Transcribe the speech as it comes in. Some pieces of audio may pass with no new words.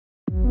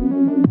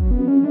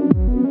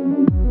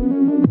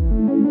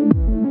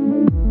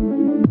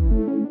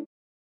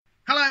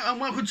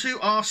welcome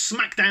to our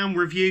SmackDown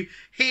review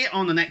here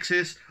on the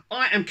Nexus.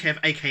 I am Kev,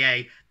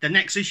 aka the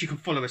Nexus. You can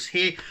follow us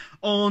here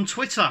on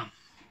Twitter.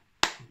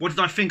 What did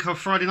I think of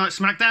Friday Night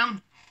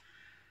SmackDown?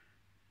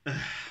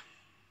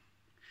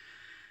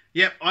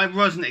 Yep, I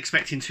wasn't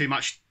expecting too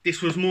much.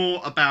 This was more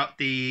about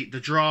the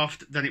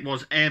draft than it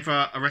was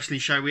ever a wrestling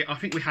show. I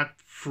think we had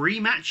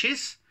 3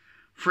 matches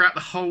throughout the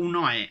whole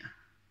night.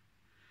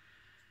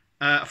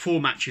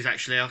 4 matches,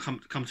 actually, I'll come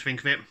to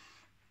think of it.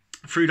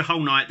 Through the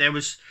whole night, there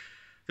was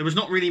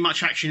not really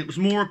much action. It was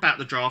more about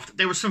the draft.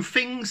 There were some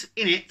things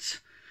in it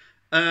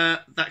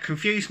that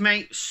confused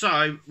me.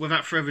 So,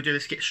 without further ado,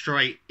 let's get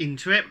straight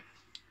into it.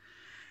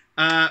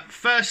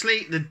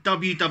 Firstly, the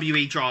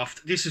WWE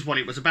draft. This is what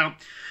it was about.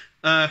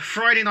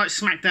 Friday Night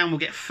SmackDown will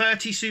get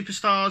 30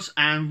 superstars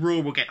and Raw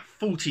will get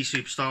 40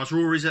 superstars.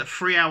 Raw is a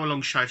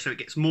 3-hour-long show, so it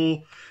gets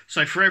more.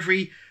 So for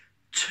every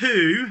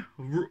 2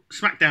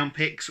 SmackDown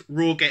picks,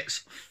 Raw gets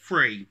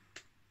 3.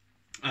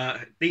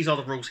 These are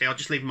the rules here. I'll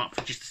just leave them up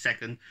for just a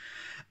second.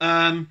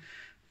 Yep.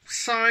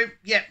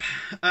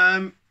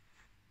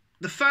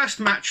 The first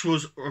match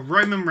was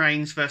Roman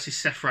Reigns versus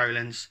Seth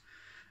Rollins.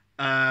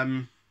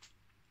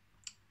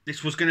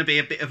 This was going to be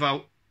a bit of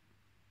a...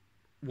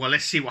 Well,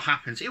 let's see what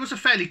happens. It was a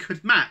fairly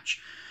good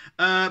match.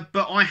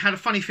 But I had a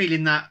funny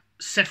feeling that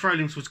Seth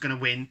Rollins was going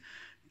to win.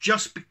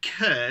 Just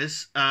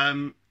because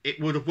it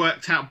would have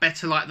worked out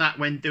better like that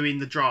when doing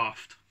the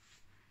draft.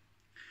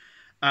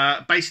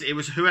 Basically, it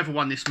was whoever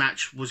won this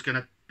match would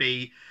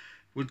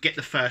get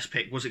the first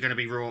pick. Was it going to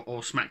be Raw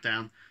or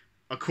SmackDown?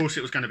 Of course,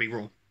 it was going to be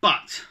Raw.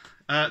 But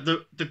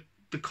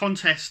the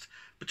contest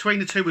between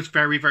the two was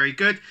very, very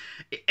good.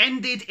 It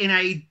ended in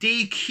a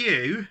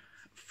DQ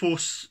for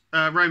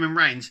Roman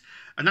Reigns.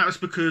 And that was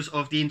because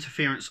of the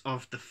interference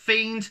of The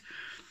Fiend,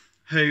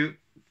 who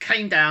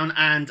came down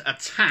and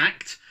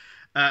attacked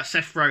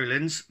Seth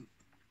Rollins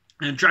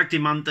and dragged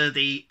him under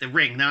the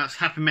ring. Now, that's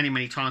happened many,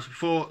 many times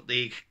before.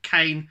 The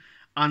Kane,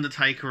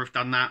 Undertaker have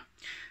done that.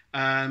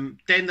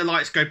 Then the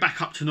lights go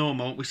back up to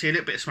normal. We see a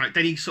little bit of smoke.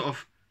 Then he sort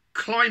of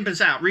climbers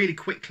out really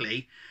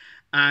quickly.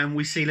 And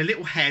we see the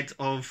little head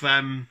of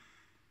The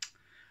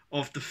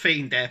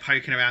Fiend there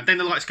poking around. Then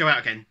the lights go out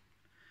again.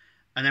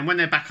 And then when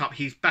they're back up,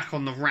 he's back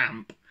on the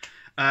ramp.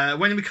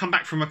 When we come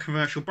back from a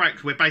commercial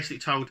break, we're basically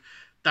told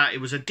that it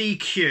was a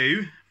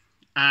DQ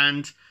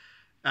and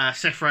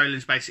Seth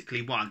Rollins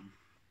basically won.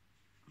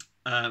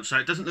 So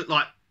it doesn't look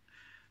like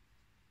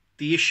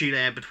the issue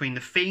there between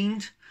The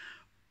Fiend,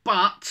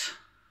 but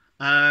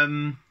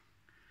that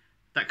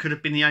could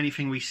have been the only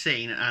thing we've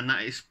seen, and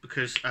that is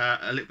because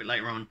a little bit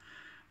later on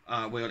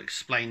we'll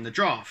explain the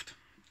draft.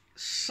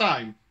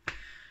 So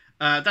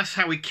that's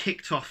how we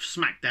kicked off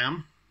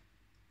SmackDown.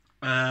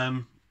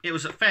 It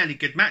was a fairly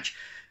good match.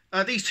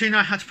 These two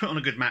know how to put on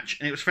a good match,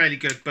 and it was fairly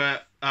good,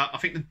 but I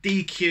think the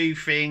DQ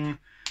thing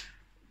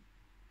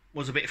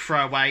was a bit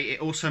throwaway.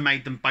 It also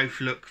made them both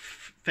look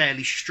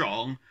fairly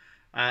strong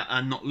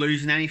and not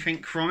losing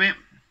anything from it.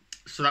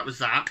 So that was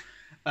that.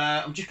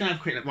 I'm just going to have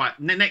a quick look. Right,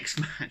 the next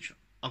match.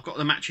 I've got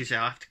the matches here.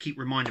 I have to keep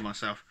reminding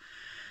myself.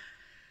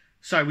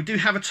 So we do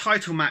have a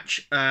title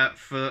match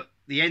for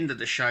the end of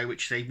the show,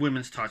 which is a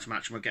women's title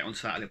match, and we'll get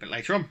onto that a little bit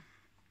later on.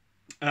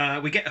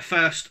 We get the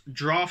first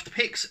draft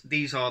picks.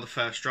 These are the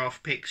first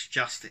draft picks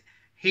just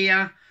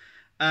here.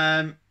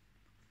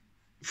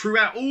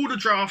 Throughout all the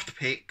draft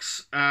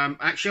picks,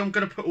 actually I'm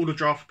going to put all the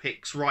draft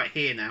picks right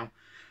here now.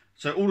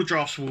 So all the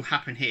drafts will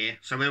happen here.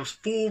 So there was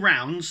 4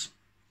 rounds.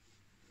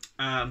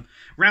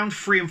 Round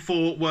 3 and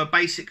 4 were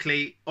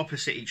basically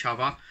opposite each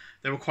other.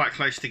 They were quite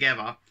close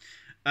together.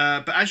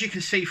 But as you can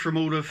see from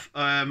all of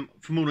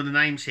the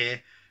names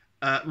here,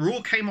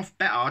 Raw came off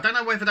better. I don't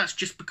know whether that's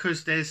just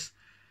because there's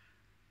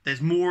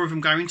more of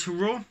them going to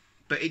Raw,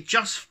 but it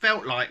just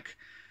felt like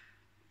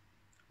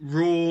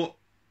Raw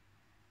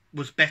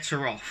was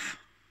better off.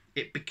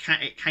 It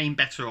came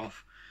better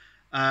off.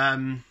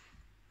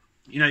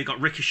 You know, you got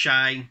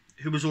Ricochet,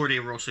 who was already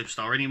a Raw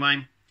superstar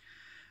anyway.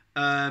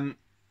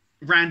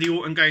 Randy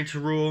Orton going to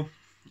Raw.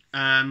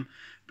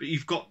 But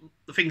you've got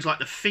things like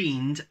The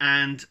Fiend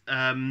and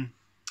Braun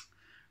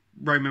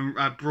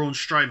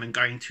Strowman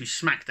going to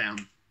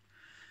SmackDown.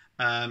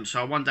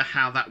 So I wonder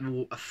how that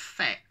will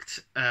affect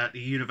the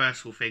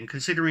Universal thing,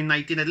 considering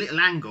they did a little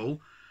angle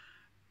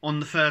on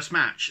the first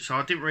match. So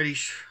I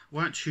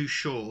weren't too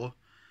sure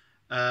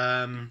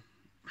how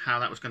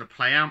that was going to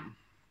play out.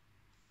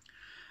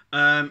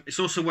 It's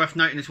also worth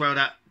noting as well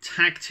that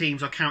tag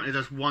teams are counted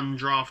as 1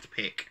 draft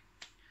pick.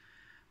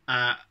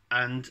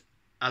 And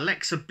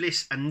Alexa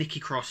Bliss and Nikki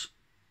Cross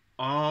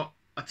are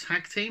a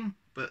tag team,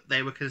 but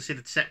they were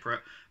considered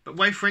separate. But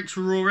wait for it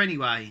to Raw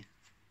anyway.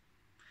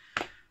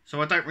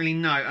 So I don't really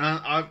know. And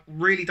I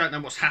really don't know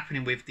what's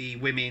happening with the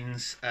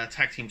women's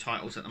tag team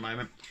titles at the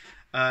moment.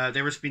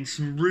 There has been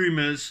some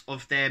rumours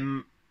of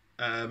them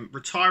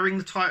retiring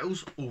the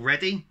titles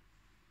already.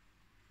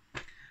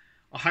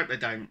 I hope they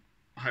don't.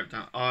 I hope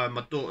not.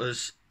 My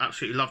daughters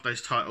absolutely love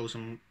those titles.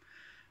 And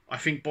I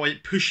think by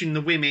pushing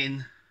the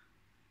women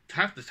to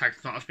have the tag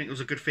team titles, I think it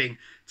was a good thing.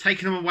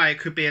 Taking them away, it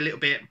could be a little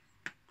bit...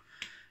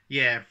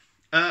 Yeah.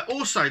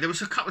 Also, there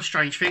was a couple of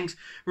strange things.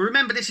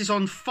 Remember, this is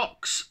on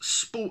Fox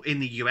Sport in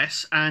the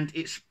US, and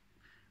it's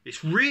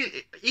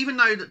really, even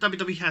though that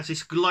WWE has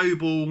this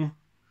global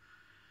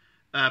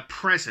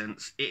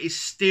presence, it is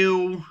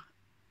still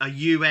a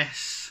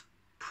US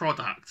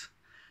product,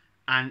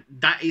 and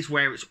that is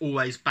where it's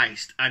always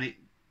based. And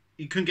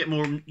you couldn't get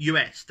more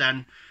US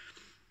than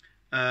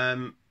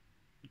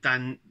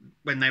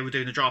when they were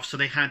doing the draft. So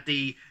they had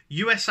the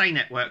USA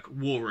Network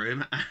War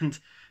Room and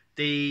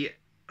the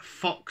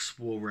Fox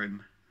War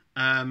Room.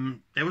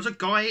 There was a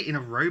guy in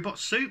a robot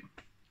suit.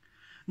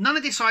 None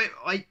of this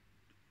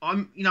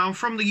I'm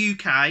from the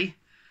UK.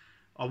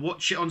 I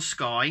watch it on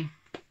Sky.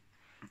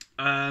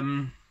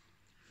 But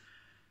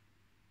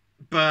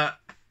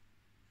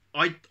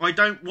I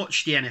don't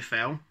watch the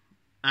NFL,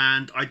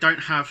 and I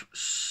don't have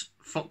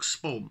Fox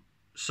Sport,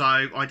 so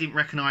I didn't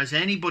recognise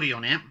anybody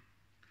on it.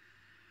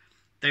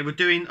 They were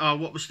doing,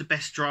 what was the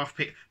best draft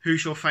pick?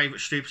 Who's your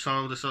favourite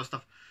superstar? All this sort of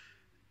stuff.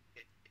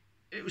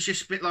 It was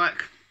just a bit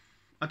like,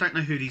 I don't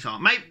know who these are.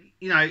 Maybe,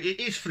 it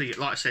is for you.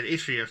 Like I said, it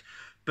is for you.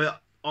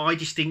 But I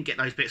just didn't get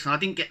those bits. And I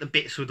didn't get the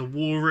bits with the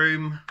War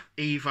Room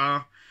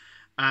either.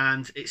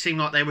 And it seemed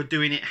like they were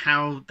doing it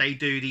how they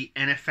do the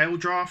NFL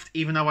draft,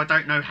 even though I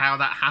don't know how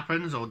that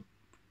happens or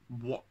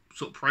what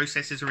sort of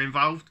processes are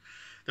involved.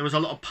 There was a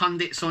lot of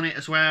pundits on it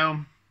as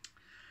well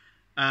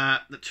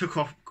that took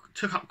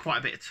up quite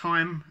a bit of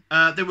time.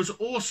 There was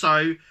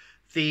also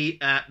the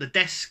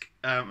desk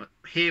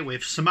here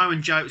with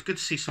Samoan Joe. It was good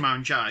to see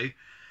Samoan Joe,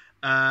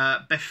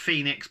 Beth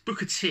Phoenix,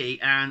 Booker T,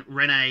 and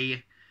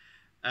Renee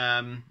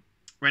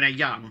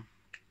Young.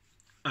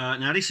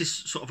 Now this is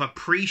sort of a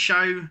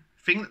pre-show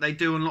thing that they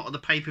do on a lot of the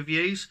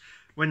pay-per-views.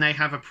 When they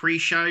have a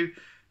pre-show,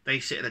 they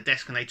sit at the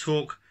desk and they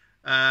talk.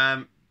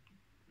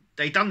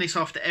 They done this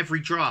after every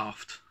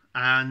draft,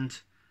 and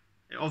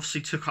it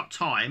obviously took up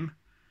time.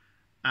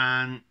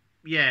 And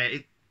yeah,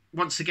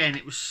 once again,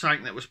 it was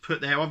something that was put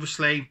there,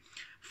 obviously,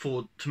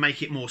 to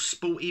make it more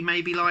sporty,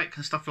 maybe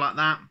and stuff like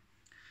that.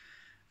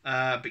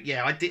 But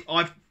yeah,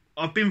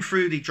 I've been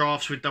through the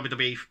drafts with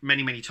WWE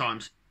many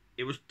times.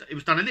 It was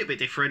done a little bit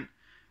different,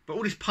 but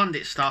all this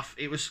pundit stuff,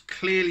 it was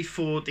clearly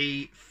for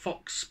the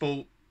Fox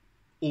Sport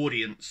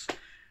audience,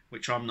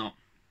 which I'm not.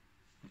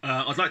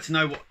 I'd like to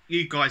know what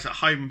you guys at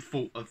home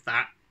thought of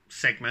that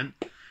segment,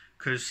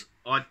 because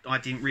I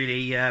didn't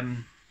really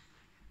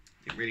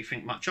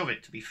think much of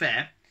it, to be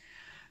fair.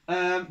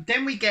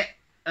 Then we get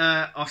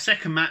our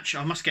second match.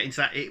 I must get into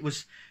that. It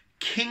was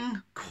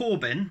King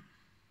Corbin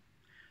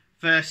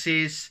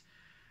versus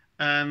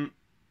Chad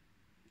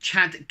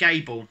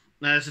Gable.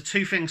 Now, there's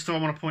two things I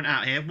want to point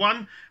out here.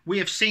 One, we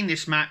have seen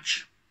this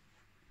match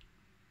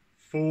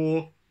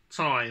 4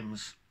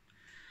 times.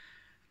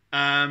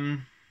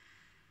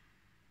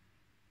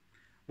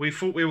 We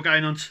thought we were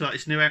going on to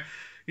this new era.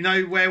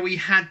 Where we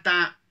had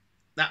that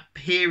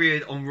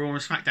period on Raw and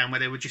SmackDown where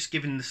they were just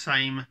giving the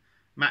same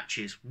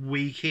matches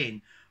week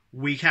in,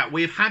 week out.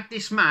 We've had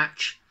this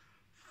match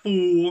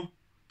 4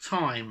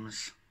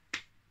 times.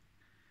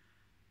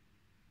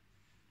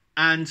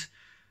 And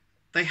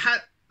they had...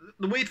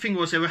 The weird thing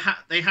was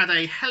they had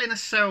a Hell in a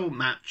Cell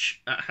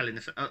match at Hell in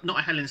a Cell. Not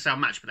a Hell in a Cell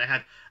match, but they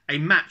had a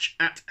match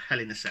at Hell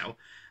in a Cell.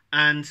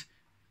 And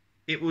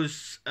it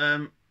was...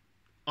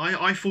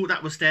 I thought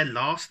that was their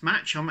last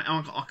match.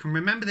 I can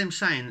remember them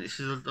saying this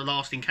is the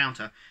last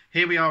encounter.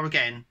 Here we are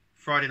again,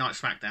 Friday Night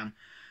SmackDown.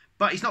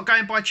 But he's not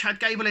going by Chad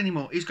Gable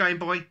anymore. He's going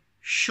by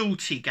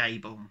Shorty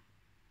Gable.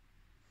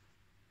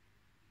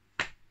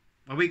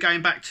 Are we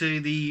going back to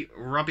the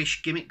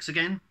rubbish gimmicks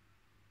again?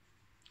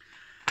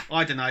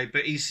 I don't know,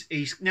 but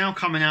he's now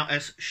coming out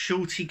as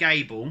Shorty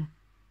Gable.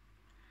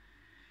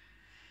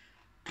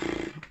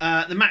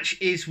 The match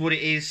is what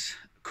it is.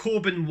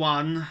 Corbin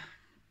won.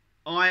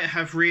 I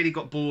have really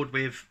got bored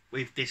with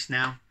this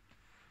now.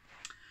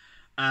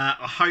 I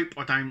hope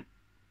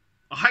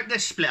they're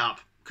split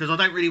up, because I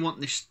don't really want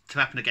this to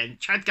happen again.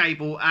 Chad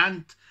Gable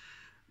and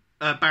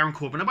Baron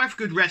Corbin are both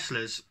good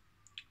wrestlers,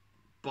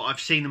 but I've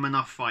seen them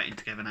enough fighting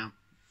together now.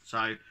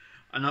 So,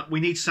 and we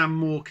need some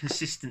more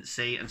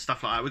consistency and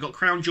stuff like that. We've got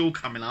Crown Jewel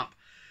coming up,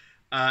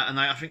 and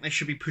I think they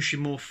should be pushing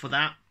more for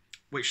that,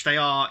 which they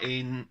are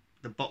in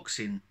the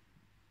boxing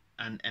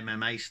and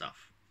MMA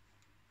stuff,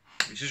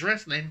 which is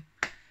wrestling.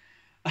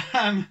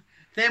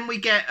 Then we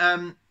get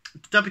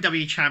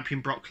WWE Champion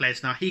Brock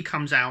Lesnar. He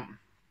comes out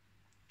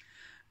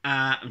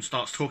and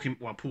starts talking.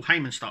 Well, Paul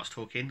Heyman starts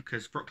talking,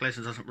 because Brock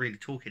Lesnar doesn't really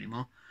talk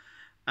anymore.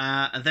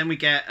 And then we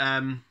get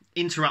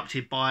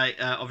interrupted by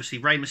obviously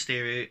Rey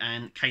Mysterio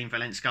and Cain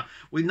Velasquez.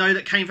 We know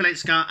that Cain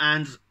Velasquez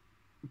and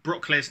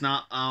Brock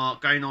Lesnar are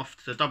going off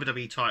to the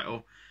WWE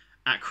title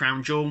at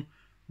Crown Jewel.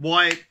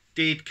 Why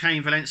did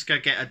Cain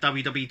Velasquez get a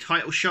WWE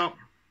title shot?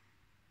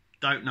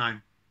 Don't know.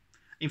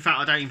 In fact,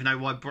 I don't even know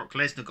why Brock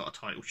Lesnar got a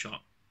title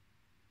shot.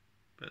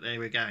 But there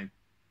we go.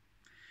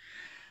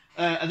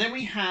 And then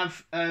we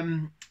have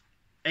a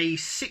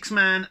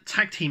 6-man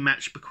tag team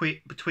match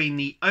between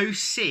the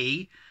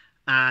OC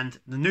and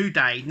the New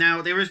Day.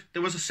 Now, there was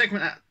a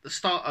segment at the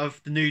start of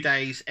the New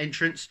Day's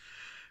entrance,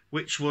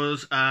 which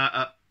was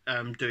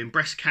doing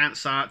breast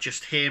cancer,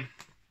 just here.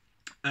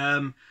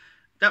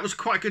 That was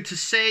quite good to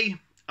see.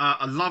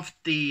 I loved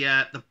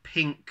the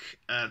pink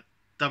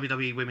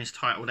WWE Women's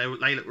title. They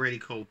look really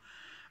cool.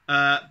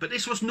 But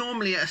this was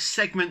normally a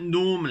segment.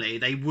 Normally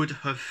they would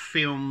have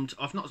filmed.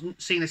 I've not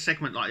seen a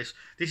segment like this.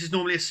 This is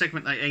normally a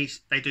segment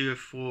they do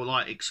for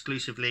like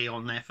exclusively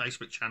on their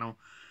Facebook channel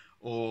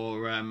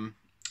or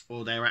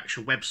their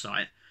actual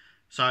website.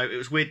 So it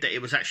was weird that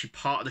it was actually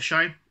part of the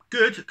show.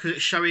 Good, because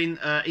it's showing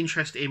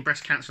interest in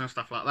breast cancer and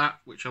stuff like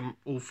that, which I'm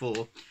all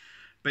for.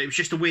 But it was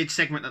just a weird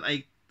segment that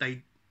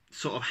they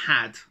sort of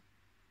had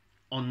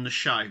on the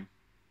show.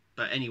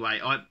 But anyway,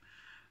 I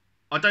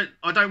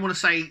don't want to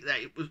say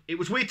that it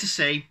was weird to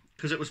see,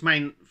 because it was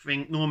main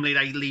thing. Normally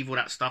they leave all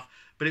that stuff,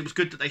 but it was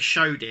good that they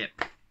showed it,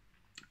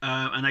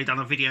 and they done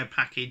a video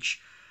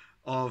package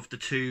of the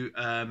two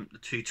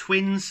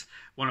twins.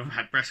 One of them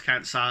had breast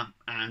cancer,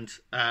 and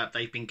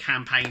they've been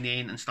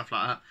campaigning and stuff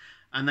like that,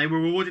 and they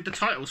were awarded the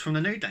titles from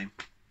the New Day.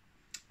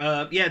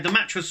 Yeah, the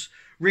match was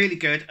really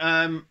good.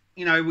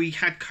 You know, we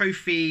had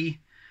Kofi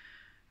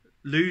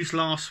lose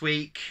last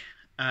week,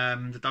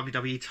 the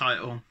WWE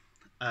title.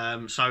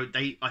 So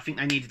I think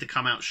they needed to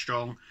come out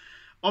strong.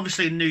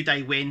 Obviously, the New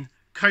Day win.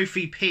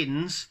 Kofi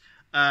pins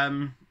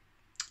AJ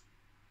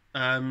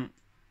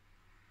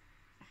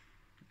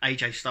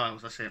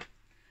Styles. That's it.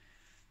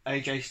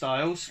 AJ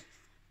Styles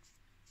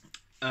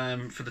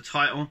for the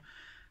title,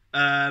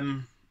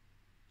 and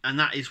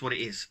that is what it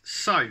is.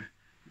 So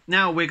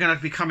now we're going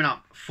to be coming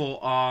up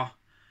for our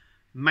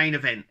main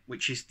event,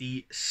 which is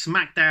the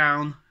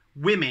SmackDown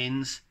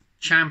Women's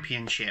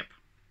Championship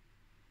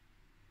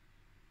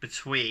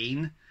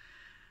between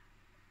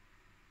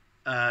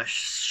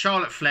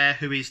Charlotte Flair,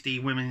 who is the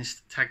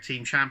Women's Tag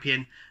Team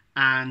Champion,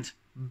 and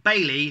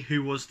Bayley,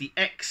 who was the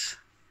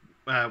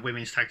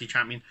ex-Women's Tag Team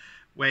Champion,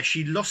 where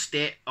she lost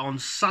it on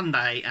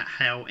Sunday at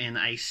Hell in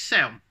a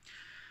Cell.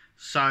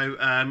 So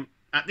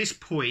at this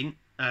point,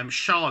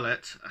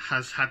 Charlotte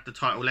has had the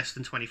title less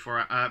than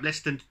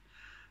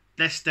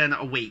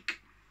a week.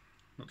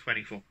 Not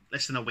 24,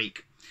 less than a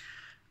week.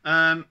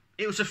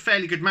 It was a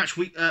fairly good match.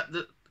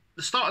 The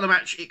start of the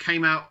match, it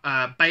came out,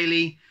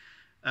 Bayley,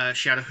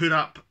 she had a hood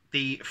up,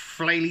 the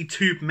flaily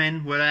tube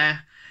men were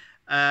there.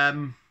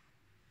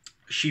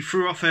 She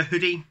threw off her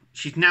hoodie.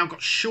 She's now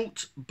got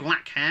short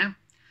black hair,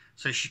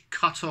 so she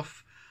cut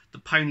off the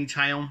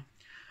ponytail.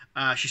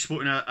 She's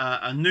sporting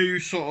a new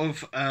sort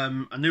of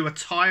a new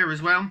attire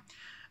as well.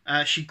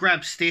 She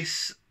grabs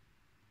this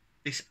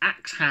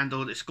axe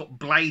handle that's got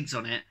blades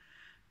on it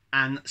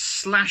and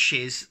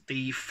slashes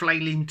the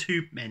flailing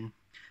tube men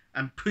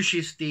and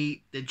pushes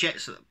the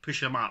jets that push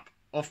them up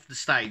off the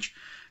stage.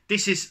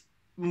 This is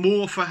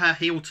more for her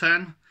heel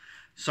turn,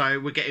 so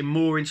we're getting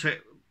more into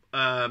it.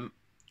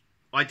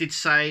 I did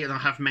say, and I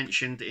have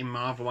mentioned in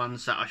my other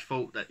ones, that I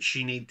thought that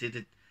she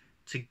needed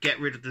to get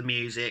rid of the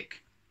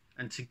music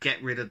and to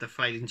get rid of the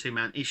flailing tube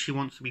man if she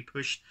wants to be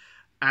pushed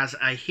as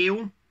a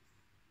heel.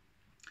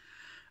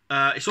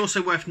 It's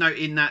also worth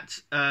noting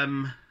that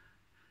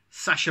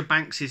Sasha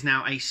Banks is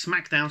now a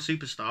SmackDown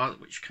superstar,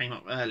 which came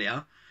up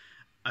earlier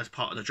as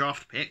part of the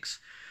draft picks.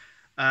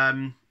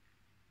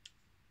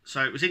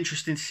 So it was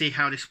interesting to see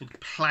how this would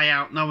play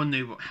out. No one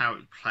knew how it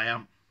would play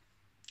out,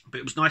 but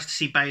it was nice to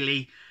see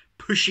Bayley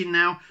pushing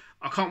now.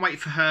 I can't wait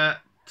for her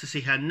to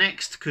see her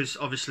next, because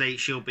obviously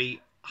she'll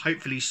be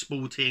hopefully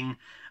sporting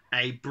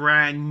a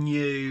brand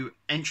new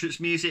entrance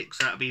music,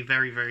 so that'll be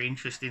very, very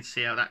interesting to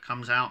see how that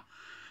comes out.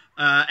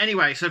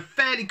 Anyway, so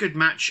fairly good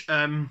match.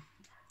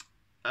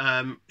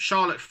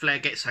 Charlotte Flair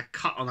gets a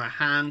cut on her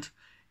hand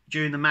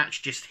during the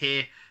match, just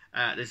here.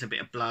 There's a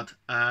bit of blood.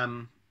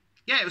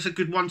 Yeah, it was a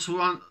good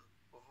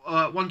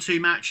one-two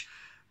match.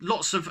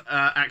 Lots of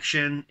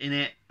action in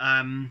it.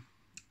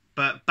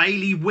 But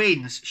Bayley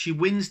wins. She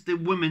wins the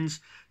women's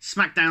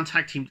SmackDown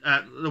tag team,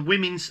 the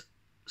women's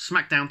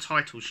SmackDown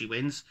title. She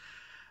wins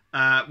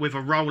with a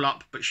roll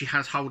up, but she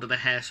has hold of the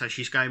hair, so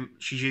she's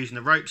using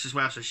the ropes as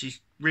well. So she's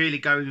really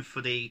going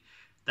for the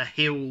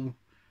heel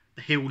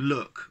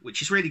look,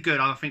 which is really good.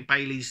 I think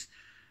Bayley's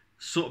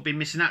sort of been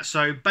missing that.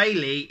 So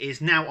Bayley is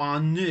now our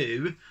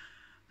new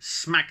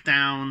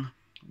SmackDown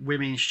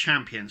Women's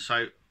Champion.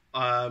 So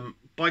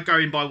by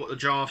going by what the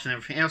drafts and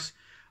everything else,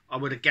 I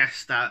would have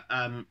guessed that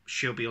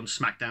she'll be on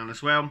SmackDown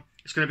as well.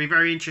 It's going to be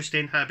very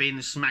interesting, her being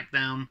the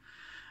SmackDown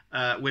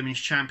Women's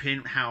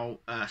Champion, how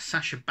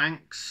Sasha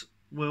Banks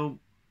will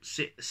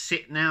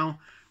sit now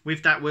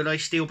with that. Will they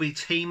still be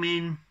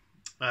teaming?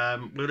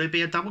 Will there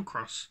be a double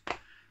cross?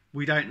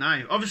 We don't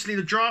know. Obviously,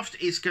 the draft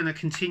is going to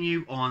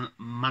continue on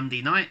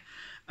Monday night.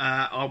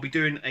 I'll be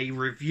doing a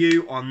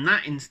review on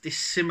that in this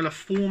similar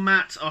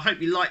format. I hope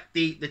you like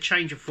the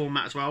change of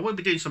format as well. I will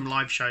be doing some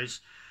live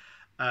shows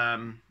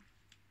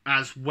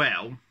as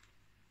well.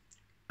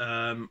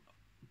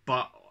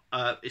 But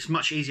it's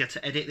much easier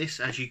to edit this,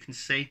 as you can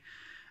see.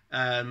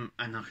 And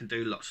I can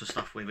do lots of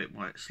stuff with it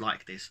while it's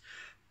like this.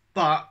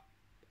 But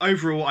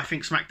overall, I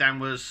think SmackDown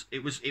was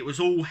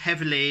all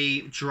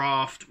heavily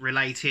draft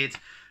related.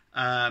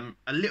 A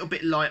little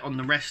bit light on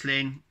the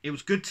wrestling. It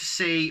was good to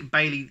see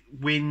Bayley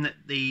win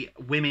the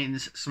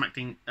women's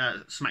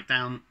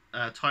SmackDown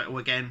title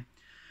again.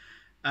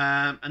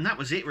 And that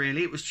was it,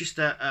 really. It was just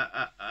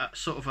a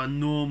sort of a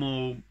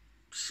normal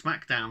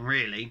SmackDown,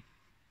 really.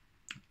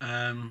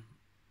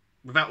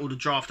 Without all the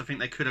draft, I think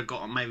they could have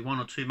got maybe 1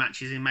 or 2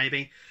 matches in,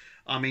 maybe.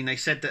 I mean, they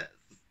said that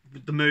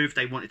the move,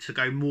 they wanted to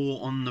go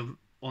more on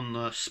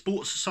the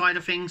sports side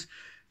of things.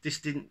 This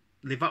didn't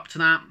live up to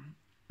that.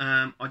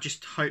 I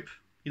just hope,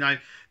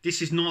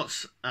 this is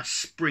not a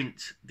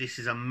sprint. This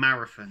is a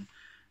marathon.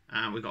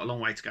 We've got a long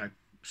way to go.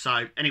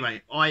 So,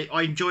 anyway,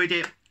 I enjoyed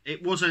it.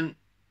 It wasn't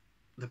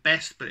the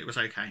best, but it was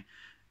okay.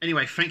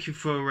 Anyway, thank you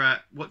for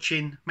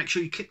watching. Make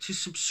sure you click to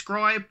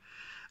subscribe,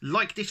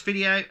 like this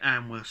video,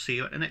 and we'll see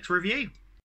you at the next review.